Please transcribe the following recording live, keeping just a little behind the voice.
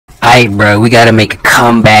Aight, bro, we gotta make a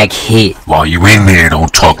comeback hit. While you in there,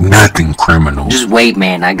 don't talk nothing criminal. Just wait,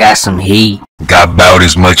 man, I got some heat. Got about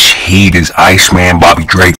as much heat as Iceman Bobby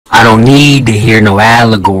Drake. I don't need to hear no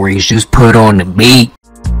allegories, just put on the beat.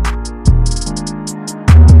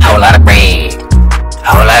 Whole lot of bread.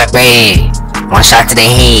 Whole lot of bread. One shot to the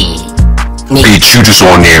head. Bitch, you just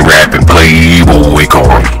on there rapping, play evil with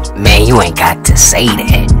on me. Man, you ain't got to say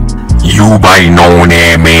that. You biting on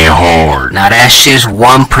that man hard. Now that's just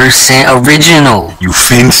 1% original. You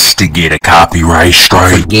finna to get a copyright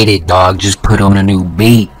strike. Forget it, dog. Just put on a new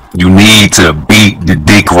beat. You need to beat the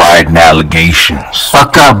dick riding allegations.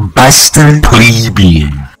 Fuck up, Buster.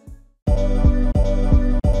 Plebeian.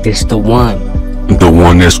 This the one. The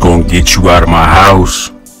one that's gonna get you out of my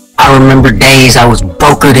house. I remember days I was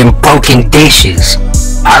broker than broken dishes.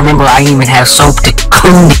 I remember I even had soap to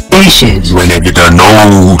clean the dishes. You ain't never done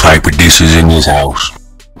no type of dishes in this house.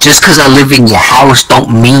 Just cause I live in your house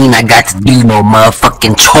don't mean I got to do no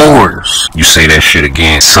motherfucking chores. You say that shit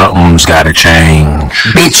again, something's gotta change.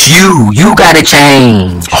 Bitch, you gotta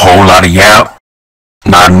change. A whole lot of yap,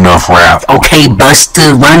 not enough rap. Okay,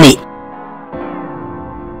 Buster, run it.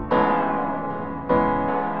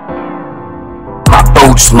 My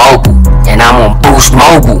boot's mobile, and I'm on Boost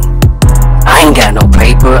Mobile. I ain't got no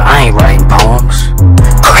paper, I ain't writing poems.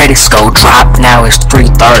 Credit score dropped, now it's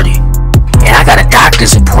 3:30. And I got a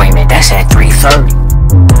doctor's appointment, that's at 3:30.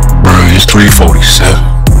 Bruh, it's 3:47.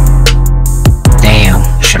 Damn,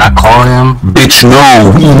 should I call him? Bitch,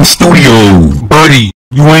 no, we in the studio. Buddy,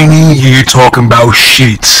 you ain't in here talking about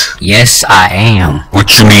shit. Yes, I am.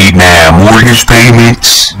 What you need now, mortgage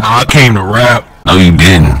payments? Nah, I came to rap. No, you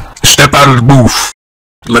didn't. Step out of the booth.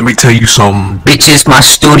 Let me tell you something. Bitch, it's my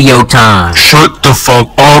studio time. Shut the fuck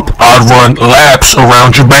up. I'd run laps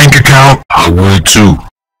around your bank account. I would too.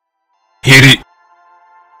 Hit it.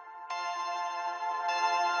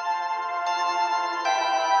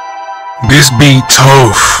 This beat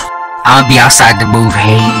tough. I'll be outside the booth,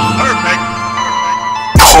 hey.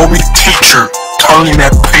 Call me teacher. Turn in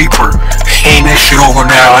that paper. Hand that shit over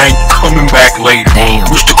now. I ain't coming back later. Damn.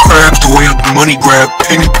 Mr. Krabs, the way I money grab.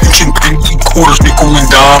 Penny pinching, penny quarters, nickel and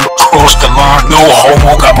dime. Across the line. No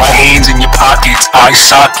homo, got my hands in your pockets. Eye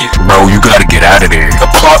socket. Bro, you gotta get out of there. The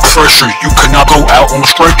plot pressure. You cannot go out on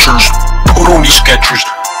stretchers. Put on these Skechers.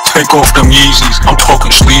 Take off them Yeezys. I'm talking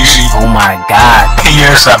sleazy. Oh my god.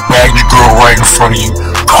 P.S. I bagged your girl right in front of you.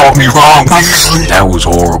 Called me wrong, Weasley. That was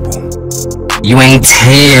horrible. You ain't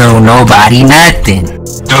tell nobody nothing.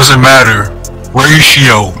 Doesn't matter.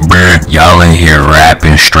 Ratio. Bruh, y'all in here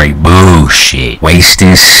rapping straight bullshit.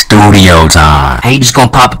 Wasting studio time. How you just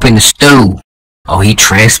gonna pop up in the stew? Oh, he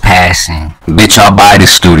trespassing. Bitch, I'll buy the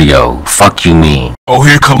studio. Fuck you mean. Oh,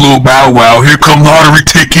 here come Lil Bow Wow. Here come lottery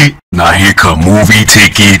ticket. Now here come movie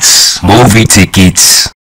tickets. Movie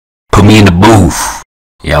tickets. Put me in the booth.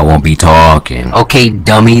 Y'all won't be talking. Okay,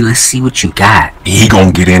 dummy, let's see what you got. He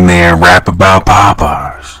gonna get in there and rap about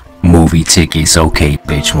Popeyes. Movie tickets, okay,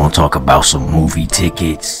 bitch. Won't talk about some movie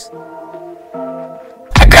tickets.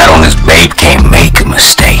 I got on this babe, can't make a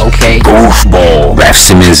mistake. Okay. Goofball. Raf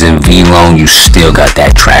Simmons and V-Lone, you still got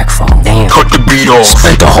that track phone. Damn. Cut the beat off.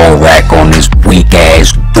 Spent the whole rack on this weak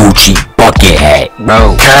ass Gucci bucket hat.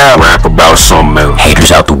 Bro. Can't rap about something else.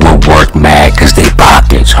 Haters out the woodwork mad cause they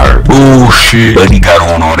pockets hurt. Bullshit. But he got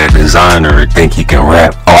on all that designer and think he can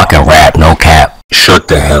rap. Oh, I can rap, no cap. Shut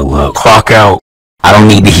the hell up. Clock out. I don't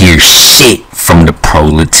need to hear shit from the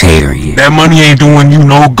proletariat. That money ain't doing you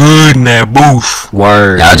no good in that booth.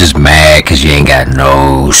 Word. Y'all just mad cause you ain't got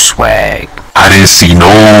no swag. I didn't see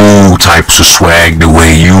no types of swag the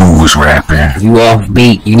way you was rapping. You off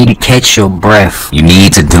beat. You need to catch your breath. You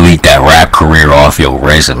need to delete that rap career off your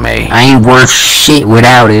resume. I ain't worth shit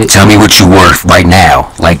without it. Tell me what you worth right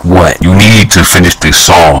now. Like what? You need to finish this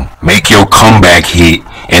song. Make your comeback hit.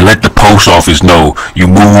 And let the post office know you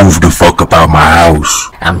moved the fuck up out my house.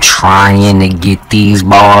 I'm trying to get these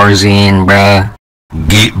bars in, bruh.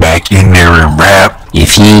 Get back in there and rap.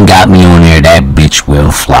 If he ain't got me on there, that bitch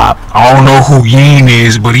will flop. I don't know who Yeen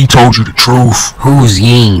is, but he told you the truth. Who's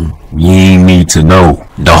Yeen? You ain't need to know.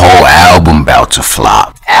 The whole album about to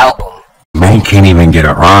flop. Album? Man can't even get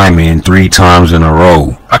a rhyme in 3 times in a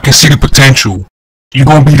row. I can see the potential. You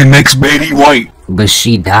gonna be the next Betty White. But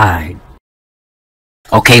she died.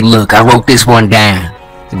 Okay, look, I wrote this one down.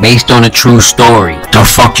 Based on a true story. The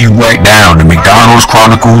fuck you write down? The McDonald's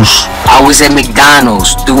Chronicles? I was at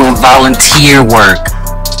McDonald's doing volunteer work.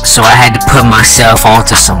 So I had to put myself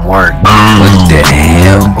onto some work. What the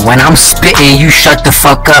hell? When I'm spitting, you shut the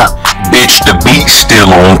fuck up. Bitch, the beat's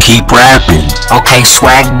still on. Keep rapping. Okay,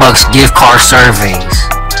 swag bucks, gift card surveys.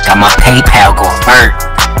 Got my PayPal going, Bert.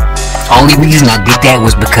 Only reason I did that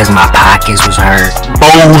was because my pockets was hurt.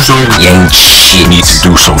 Bozo. You ain't shit. Need to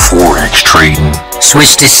do some forex trading.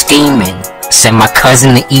 Switch to steaming. Send my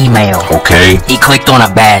cousin the email. Okay. He clicked on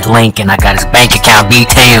a bad link and I got his bank account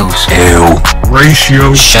details. L.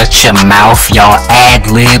 Ratio. Shut your mouth, y'all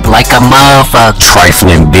ad-lib like a motherfucker.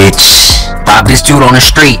 Trifling bitch. Robbed this dude on the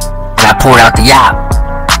street and I pulled out the yacht.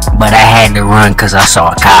 But I had to run cause I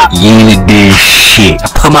saw a cop. You ain't did shit.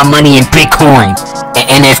 I put my money in Bitcoin and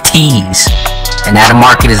NFTs. And now the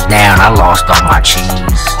market is down. I lost all my cheese.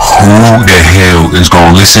 Who the hell is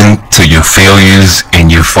gonna listen to your failures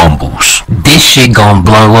and your fumbles? This shit gonna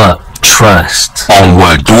blow up. Trust. On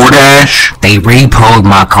what, DoorDash? They repoed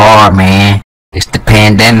my car, man. It's the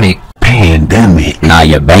pandemic. Pandemic. Nah,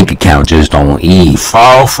 your bank account just on E.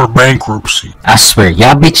 File for bankruptcy. I swear,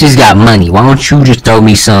 y'all bitches got money. Why don't you just throw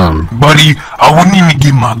me some? Buddy, I wouldn't even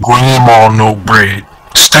give my grandma no bread.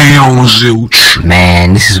 Stay on zilch.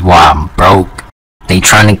 Man, this is why I'm broke. They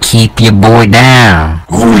trying to keep your boy down.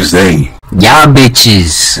 Who is they? Y'all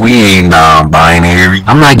bitches. We ain't non-binary.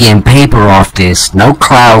 I'm not getting paper off this. No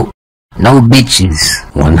clout. No bitches.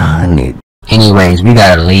 100. Anyways, we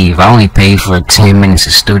gotta leave. I only paid for 10 minutes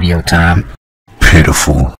of studio time.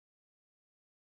 Pitiful.